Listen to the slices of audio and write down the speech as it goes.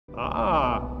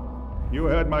Ah, you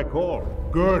heard my call.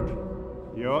 Good.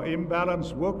 Your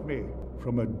imbalance woke me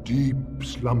from a deep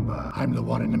slumber. I'm the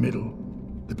one in the middle,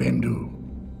 the Bendu.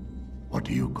 What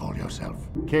do you call yourself?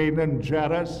 Kanan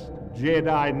Jarrus,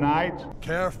 Jedi Knight.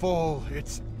 Careful,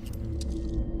 it's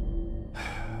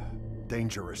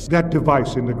dangerous. That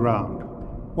device in the ground,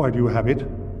 why do you have it?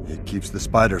 It keeps the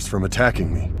spiders from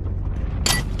attacking me.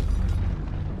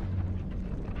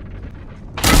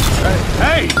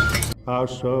 Hey! How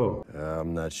so?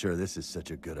 I'm not sure this is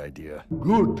such a good idea.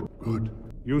 Good, good.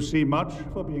 You see much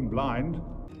for being blind?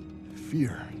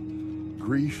 Fear,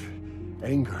 grief,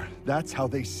 anger, that's how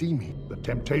they see me. The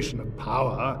temptation of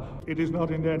power, it is not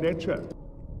in their nature.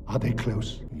 Are they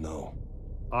close? No.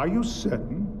 Are you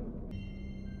certain?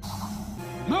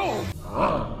 No!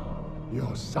 Ah,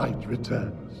 your sight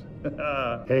returns.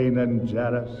 Kanan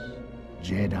Jarrus,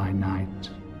 Jedi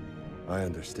Knight. I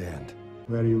understand.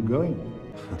 Where are you going?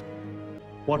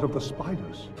 What of the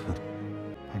spiders?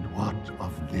 And what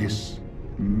of this?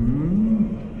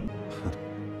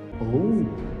 Oh.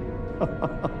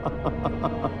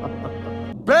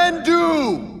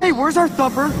 Bendu! Hey, where's our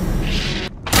thumper?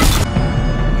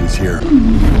 He's here.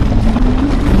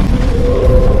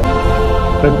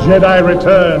 The Jedi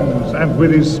returns, and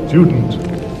with his student.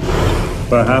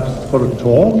 Perhaps for a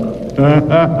talk?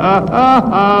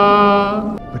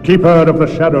 The Keeper of the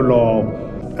Shadow Law,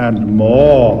 and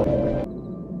more.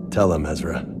 Tell him,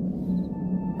 Ezra.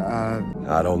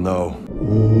 I don't know.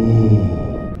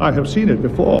 Oh, I have seen it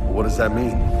before. What does that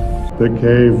mean? The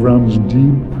cave runs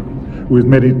deep, with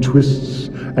many twists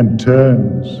and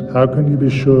turns. How can you be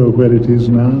sure where it is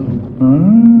now?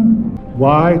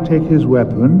 Why take his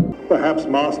weapon? Perhaps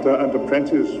master and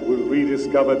apprentice will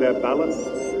rediscover their balance.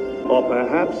 Or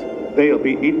perhaps they'll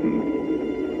be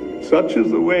eaten. Such is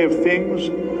the way of things.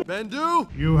 Bendu?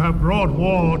 You have brought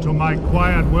war to my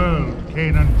quiet world,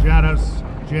 Kanan Jarrus,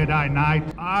 Jedi Knight.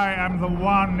 I am the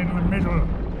one in the middle.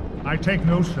 I take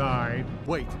no side.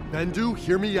 Wait, Bendu,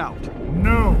 hear me out.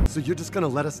 No! So you're just gonna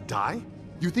let us die?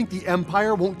 You think the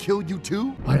Empire won't kill you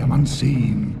too? I am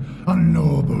unseen,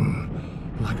 unknowable,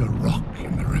 like a rock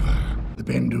in the river, the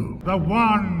Bendu. The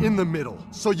one! In the middle,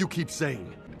 so you keep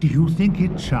saying. Do you think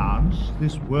it chance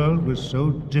this world was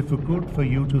so difficult for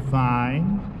you to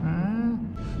find?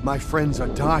 My friends are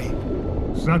dying.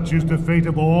 Such is the fate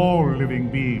of all living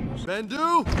beings.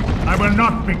 Bendu? I will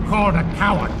not be called a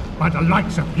coward by the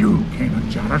likes of you,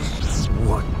 Kanan Jarrus.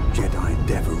 What Jedi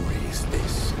devilry is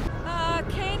this?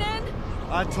 Kanan?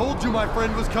 I told you my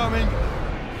friend was coming.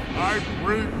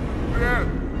 IBrïnĝDèætĥ.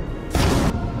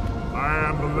 I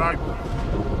am the light.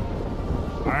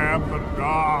 I am the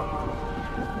dark.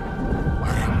 I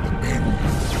am the Bendu.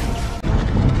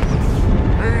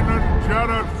 Kanan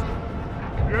Jarrus,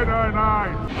 Jedi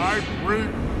Knight,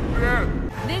 IBrïnĝDèætĥ.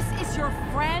 This is your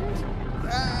friend?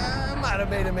 Might have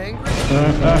made him angry.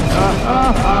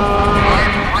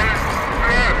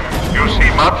 You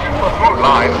see much for food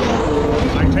line.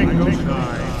 I take no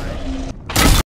side.